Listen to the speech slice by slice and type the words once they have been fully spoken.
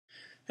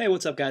Hey,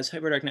 what's up guys?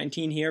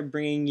 HyperDark19 here,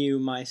 bringing you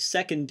my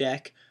second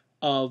deck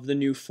of the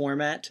new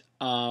format.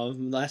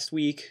 Last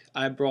week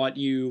I brought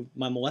you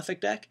my Malefic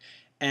deck,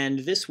 and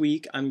this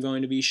week I'm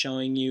going to be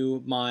showing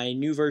you my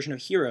new version of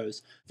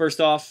Heroes.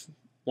 First off,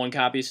 one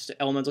copy is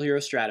Elemental Hero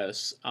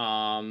Stratos.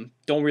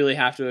 Don't really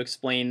have to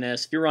explain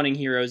this. If you're running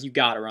Heroes, you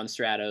gotta run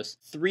Stratos.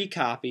 3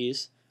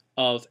 copies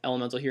of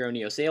Elemental Hero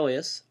Neos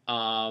Alius,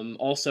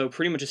 also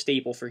pretty much a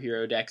staple for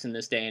hero decks in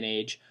this day and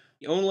age.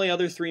 The only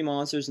other 3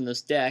 monsters in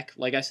this deck,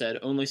 like I said,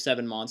 only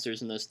 7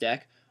 monsters in this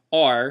deck,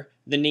 are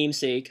the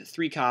namesake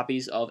 3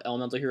 copies of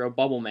Elemental Hero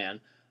Bubbleman.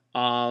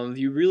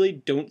 You really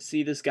don't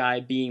see this guy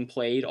being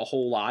played a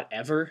whole lot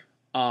ever,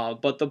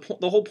 but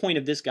the whole point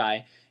of this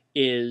guy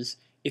is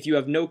if you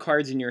have no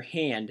cards in your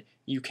hand,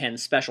 you can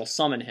special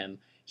summon him.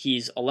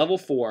 He's a level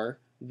 4,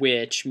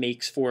 which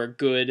makes for a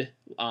good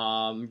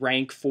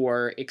rank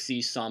 4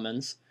 Xyz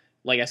summons.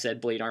 Like I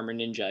said, Blade Armor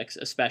Ninja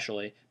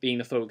especially being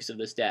the focus of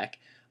this deck.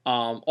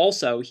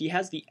 Also, he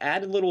has the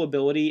added little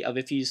ability of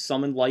if he's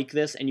summoned like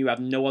this and you have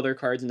no other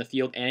cards in the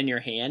field and in your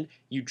hand,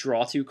 you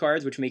draw 2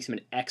 cards, which makes him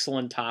an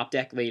excellent top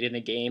deck late in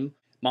the game.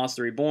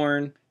 Monster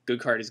Reborn, good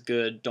card is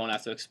good, don't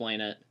have to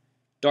explain it.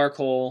 Dark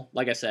Hole,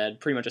 like I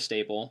said, pretty much a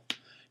staple.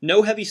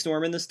 No Heavy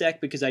Storm in this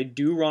deck because I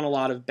do run a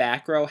lot of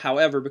back row,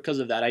 however, because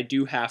of that, I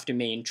do have to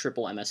main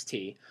triple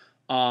MST.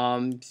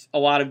 A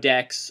lot of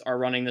decks are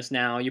running this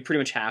now, you pretty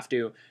much have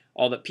to.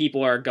 All the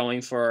people are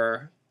going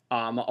for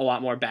a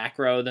lot more back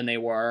row than they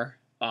were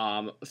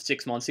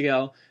 6 months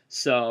ago.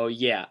 So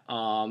yeah,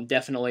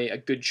 definitely a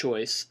good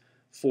choice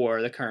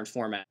for the current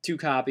format. 2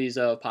 copies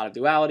of Pot of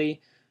Duality.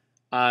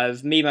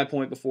 I've made my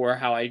point before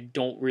how I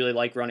don't really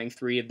like running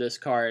 3 of this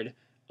card.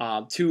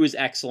 2 is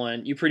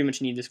excellent. You pretty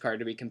much need this card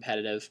to be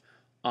competitive.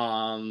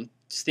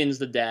 Thins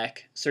the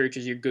deck,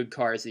 searches your good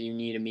cards that you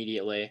need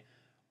immediately.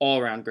 All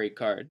around great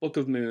card. Book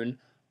of Moon.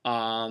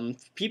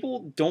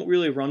 People don't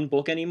really run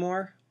Book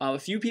anymore. A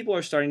few people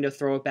are starting to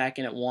throw it back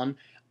in at 1.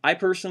 I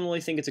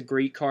personally think it's a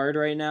great card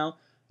right now,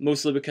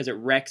 mostly because it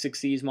wrecks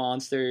Xyz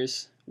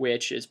monsters,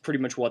 which is pretty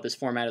much what this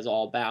format is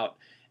all about.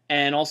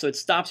 And also it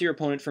stops your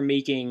opponent from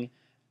making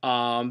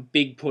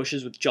big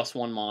pushes with just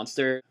 1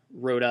 monster.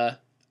 Rhoda,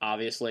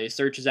 obviously,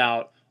 searches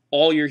out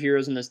all your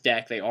heroes in this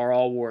deck. They are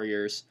all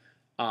warriors.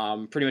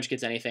 Pretty much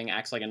gets anything,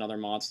 acts like another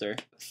monster.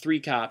 3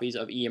 copies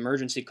of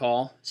Emergency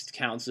Call. This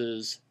counts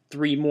as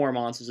 3 more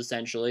monsters,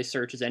 essentially.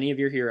 Searches any of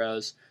your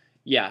heroes.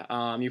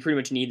 Yeah, you pretty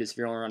much need this if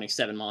you're only running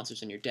 7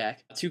 monsters in your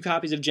deck. 2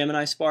 copies of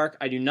Gemini Spark.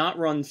 I do not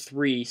run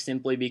 3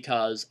 simply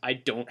because I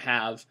don't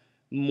have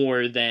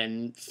more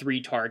than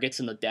 3 targets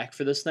in the deck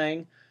for this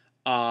thing.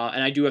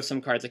 And I do have some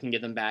cards that can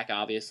get them back,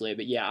 obviously.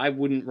 But yeah, I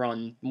wouldn't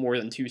run more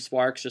than 2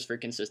 Sparks just for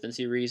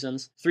consistency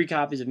reasons. 3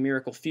 copies of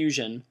Miracle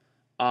Fusion.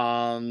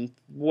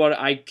 What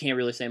I can't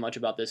really say much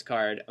about this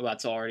card.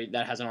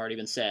 That hasn't already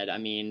been said. I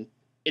mean,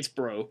 it's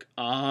broke.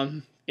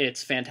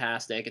 It's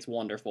fantastic. It's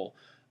wonderful.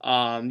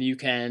 You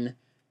can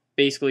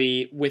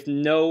basically, with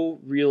no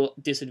real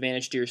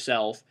disadvantage to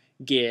yourself,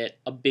 get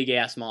a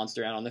big-ass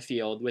monster out on the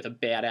field with a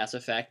badass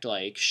effect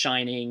like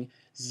Shining,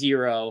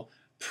 Zero,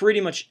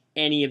 pretty much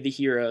any of the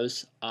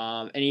heroes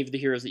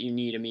that you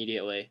need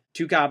immediately.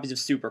 2 copies of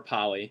Super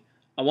Poly.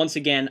 Once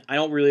again, I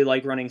don't really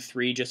like running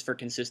 3 just for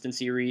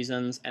consistency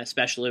reasons, and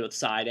especially with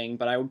siding,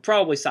 but I would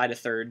probably side a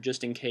 3rd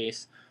just in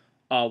case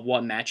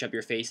what matchup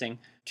you're facing.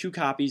 2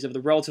 copies of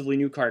the relatively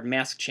new card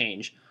Mask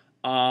Change.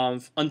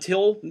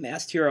 Until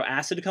Masked Hero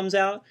Acid comes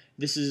out,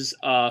 this is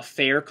a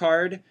fair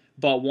card,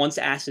 but once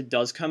Acid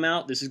does come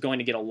out, this is going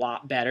to get a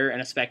lot better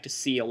and expect to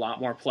see a lot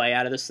more play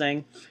out of this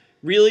thing.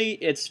 Really,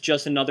 it's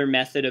just another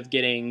method of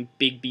getting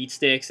big beat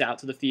sticks out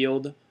to the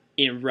field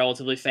in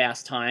relatively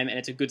fast time, and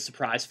it's a good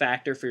surprise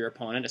factor for your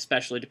opponent,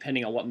 especially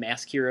depending on what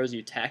Mask Heroes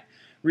you tech.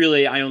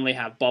 Really, I only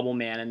have Bubble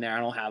Man in there, I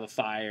don't have a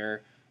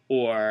Fire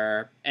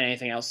or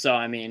anything else, so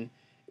I mean,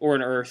 or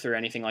an Earth or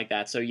anything like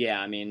that, so yeah,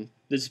 I mean,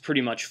 this is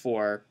pretty much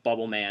for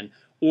Bubble Man.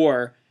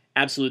 Or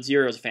Absolute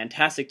Zero is a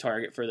fantastic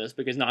target for this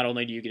because not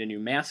only do you get a new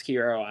Mask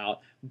Hero out,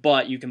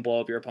 but you can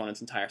blow up your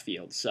opponent's entire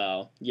field.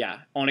 So yeah,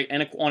 on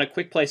a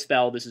quick play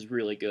spell, this is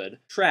really good.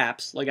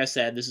 Traps, like I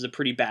said, this is a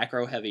pretty back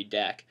row heavy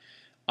deck.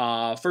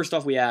 First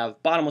off, we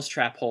have Bottomless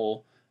Trap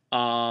Hole.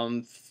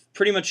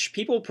 Pretty much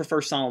people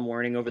prefer Solemn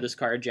Warning over this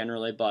card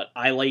generally, but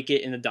I like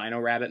it in the Dino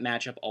Rabbit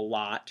matchup a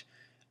lot.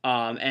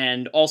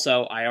 And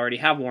also, I already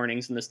have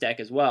warnings in this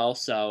deck as well,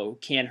 so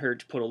can't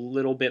hurt to put a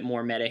little bit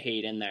more meta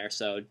hate in there,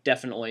 so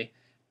definitely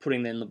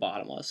putting in the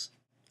Bottomless.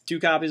 2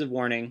 copies of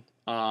Warning,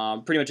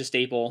 pretty much a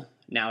staple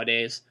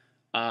nowadays.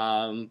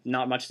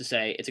 Not much to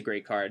say, it's a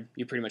great card.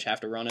 You pretty much have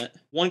to run it.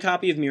 1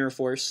 copy of Mirror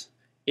Force.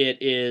 It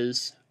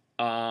is,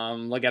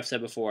 like I've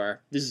said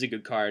before, this is a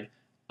good card.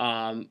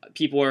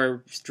 People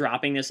are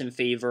dropping this in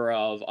favor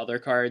of other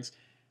cards.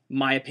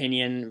 My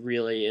opinion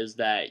really is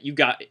that you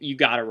got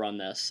to run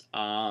this.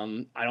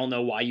 I don't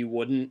know why you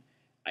wouldn't.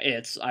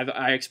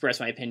 I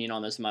expressed my opinion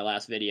on this in my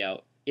last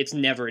video. It's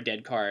never a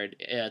dead card.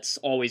 It's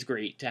always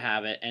great to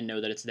have it and know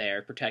that it's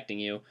there protecting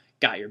you,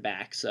 got your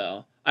back.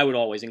 So I would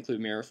always include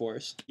Mirror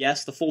Force.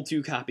 Yes, the full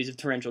 2 copies of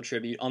Torrential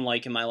Tribute,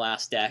 unlike in my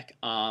last deck.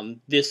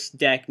 This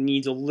deck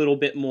needs a little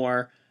bit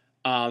more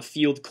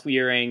field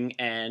clearing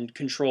and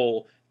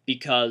control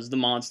because the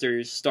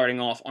monsters starting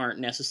off aren't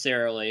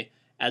necessarily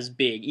as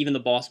big. Even the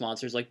boss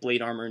monsters like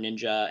Blade Armor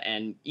Ninja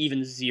and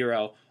even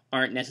Zero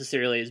aren't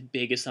necessarily as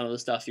big as some of the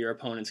stuff your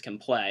opponents can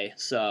play.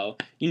 So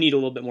you need a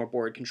little bit more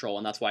board control,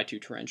 and that's why 2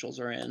 Torrentials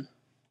are in.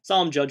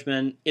 Solemn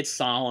Judgment, it's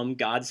solemn.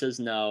 God says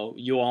no.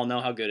 You all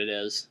know how good it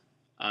is.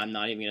 I'm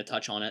not even going to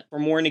touch on it. For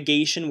more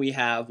negation, we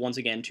have, once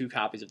again, 2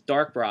 copies of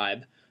Dark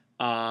Bribe.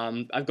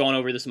 I've gone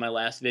over this in my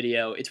last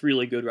video. It's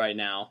really good right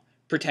now.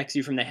 Protects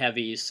you from the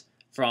heavies,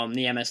 from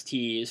the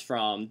MSTs,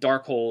 from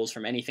dark holes,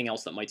 from anything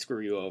else that might screw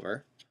you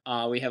over.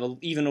 We have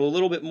even a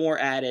little bit more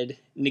added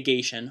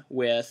negation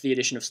with the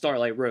addition of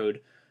Starlight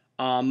Road.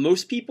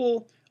 Most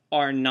people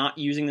are not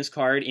using this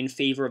card in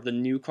favor of the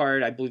new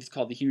card. I believe it's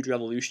called The Huge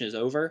Revolution is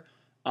Over.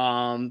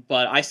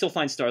 But I still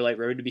find Starlight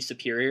Road to be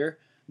superior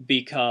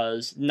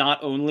because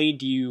not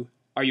only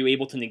are you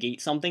able to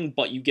negate something,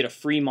 but you get a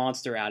free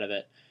monster out of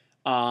it.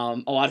 A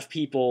lot of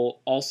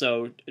people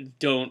also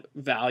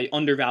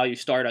undervalue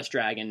Stardust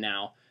Dragon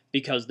now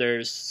because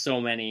there's so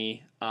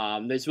many.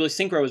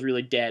 Synchro is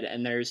really dead,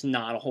 and there's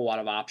not a whole lot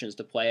of options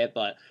to play it.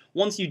 But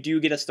once you do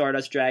get a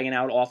Stardust Dragon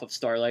out off of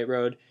Starlight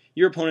Road,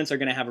 your opponents are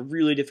going to have a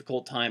really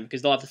difficult time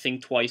because they'll have to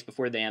think twice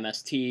before they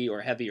MST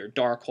or Heavy or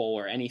Dark Hole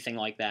or anything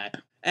like that.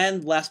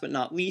 And last but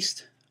not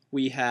least,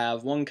 we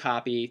have 1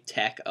 copy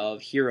tech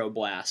of Hero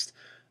Blast.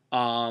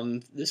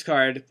 This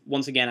card,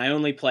 once again, I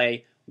only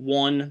play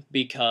 1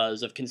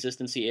 because of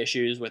consistency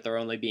issues with there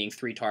only being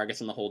 3 targets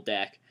in the whole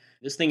deck.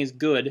 This thing is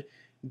good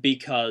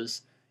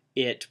because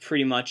it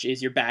pretty much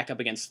is your backup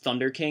against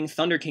Thunder King.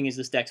 Thunder King is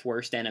this deck's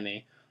worst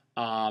enemy.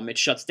 It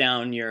shuts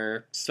down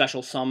your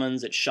special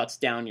summons, it shuts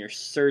down your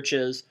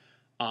searches.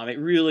 It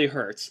really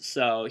hurts.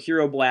 So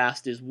Hero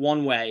Blast is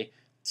one way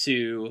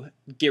to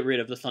get rid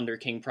of the Thunder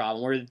King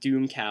problem, or the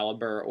Doom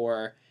Caliber,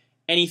 or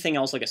anything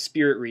else like a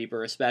Spirit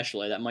Reaper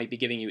especially that might be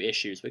giving you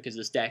issues, because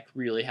this deck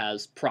really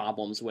has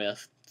problems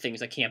with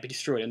things that can't be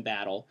destroyed in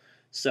battle.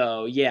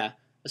 So yeah,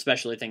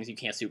 especially things you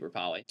can't Super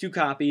Poly. 2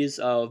 copies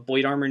of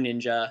Blade Armor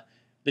Ninja,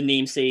 the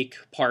namesake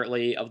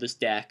partly of this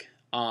deck.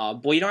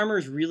 Blade Armor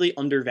is really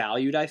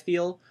undervalued, I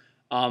feel.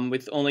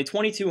 With only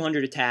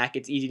 2200 attack,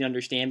 it's easy to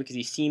understand because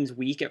he seems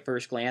weak at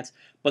first glance,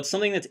 but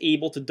something that's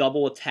able to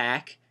double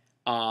attack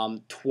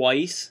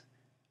twice,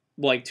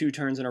 like 2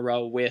 turns in a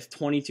row with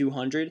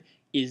 2200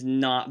 is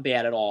not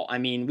bad at all. I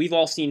mean, we've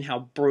all seen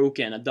how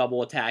broken a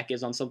double attack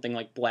is on something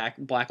like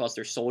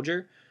Blackluster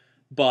Soldier,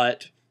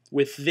 but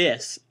with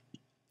this,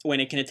 when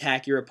it can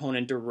attack your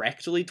opponent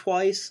directly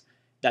twice,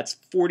 that's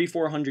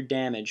 4,400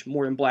 damage,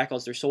 more than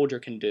Blackluster Soldier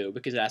can do,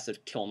 because it has to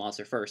kill a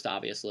monster first,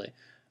 obviously.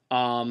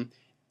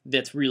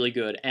 That's really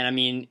good. And I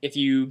mean, if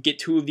you get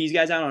 2 of these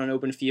guys out on an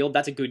open field,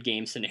 that's a good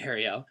game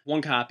scenario.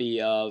 1 copy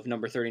of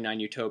number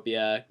 39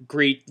 Utopia,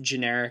 great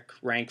generic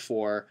rank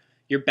 4,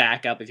 your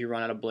backup if you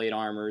run out of Blade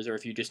Armors, or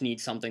if you just need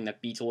something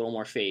that beats a little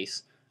more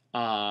face.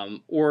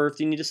 Or if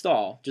you need to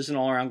stall, just an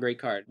all-around great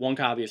card. 1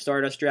 copy of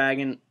Stardust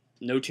Dragon,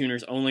 no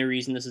tuners, only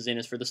reason this is in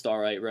is for the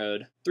Starlight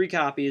Road. 3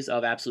 copies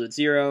of Absolute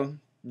Zero.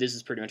 This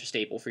is pretty much a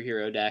staple for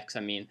hero decks. I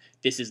mean,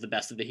 this is the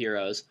best of the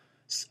heroes,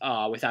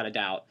 without a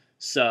doubt.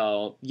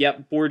 So,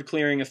 yep, board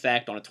clearing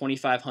effect on a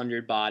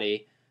 2500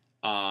 body.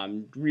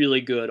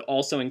 Really good.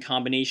 Also, in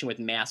combination with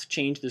Mask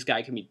Change, this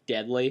guy can be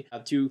deadly. I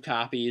have 2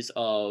 copies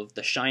of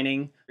The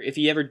Shining. If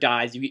he ever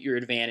dies, you get your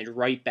advantage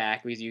right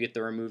back because you get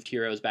the removed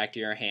heroes back to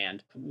your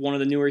hand. One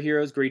of the newer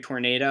heroes, Great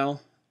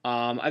Tornado.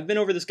 I've been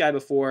over this guy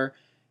before.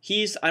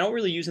 I don't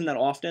really use him that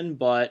often,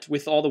 but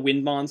with all the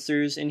wind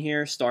monsters in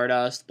here,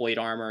 Stardust, Blade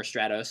Armor,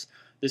 Stratos,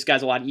 this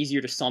guy's a lot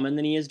easier to summon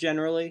than he is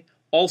generally.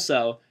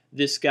 Also,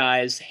 this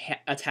guy's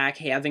attack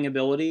halving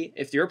ability,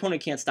 if your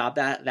opponent can't stop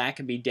that, that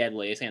could be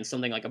deadly against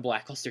something like a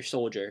Blackluster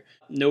Soldier.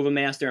 Nova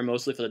Master are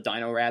mostly for the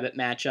Dino Rabbit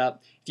matchup.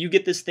 If you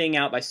get this thing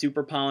out by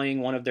super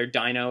polying one of their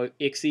Dino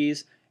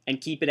Ixies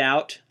and keep it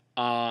out,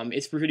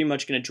 it's pretty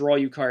much going to draw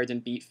you cards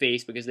and beat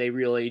face because they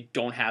really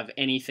don't have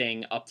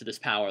anything up to this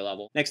power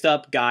level. Next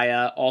up,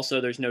 Gaia.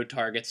 Also, there's no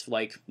targets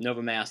like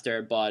Nova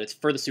Master, but it's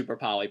for the Super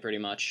Poly pretty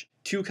much.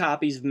 2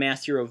 copies of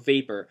Master Hero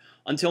Vapor.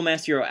 Until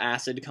Master Hero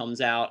Acid comes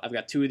out, I've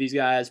got 2 of these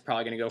guys,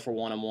 probably going to go for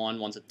 1-on-1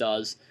 once it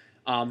does.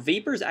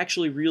 Vapor is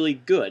actually really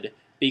good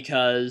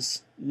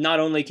because not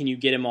only can you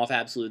get him off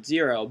Absolute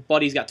Zero,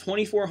 but he's got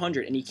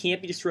 2400 and he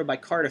can't be destroyed by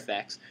card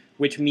effects,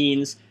 which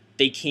means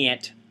they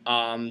can't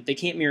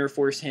Mirror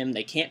Force him,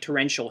 they can't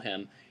Torrential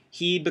him.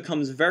 He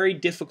becomes very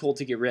difficult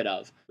to get rid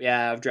of. We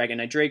have Dragon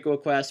Knight Draco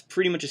Quest,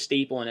 pretty much a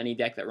staple in any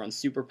deck that runs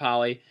Super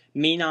Poly.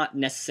 May not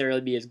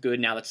necessarily be as good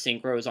now that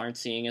Synchros aren't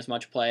seeing as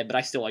much play, but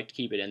I still like to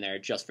keep it in there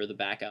just for the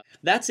backup.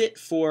 That's it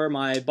for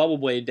my Bubble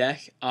Blade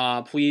deck.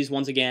 Please,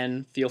 once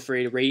again, feel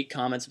free to rate,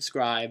 comment,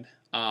 subscribe,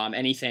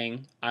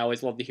 anything. I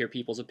always love to hear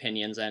people's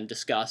opinions and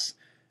discuss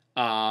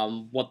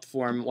what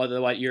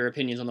your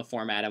opinions on the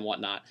format and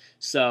whatnot.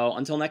 So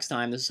until next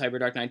time, this is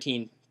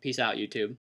HyperDark19. Peace out, YouTube.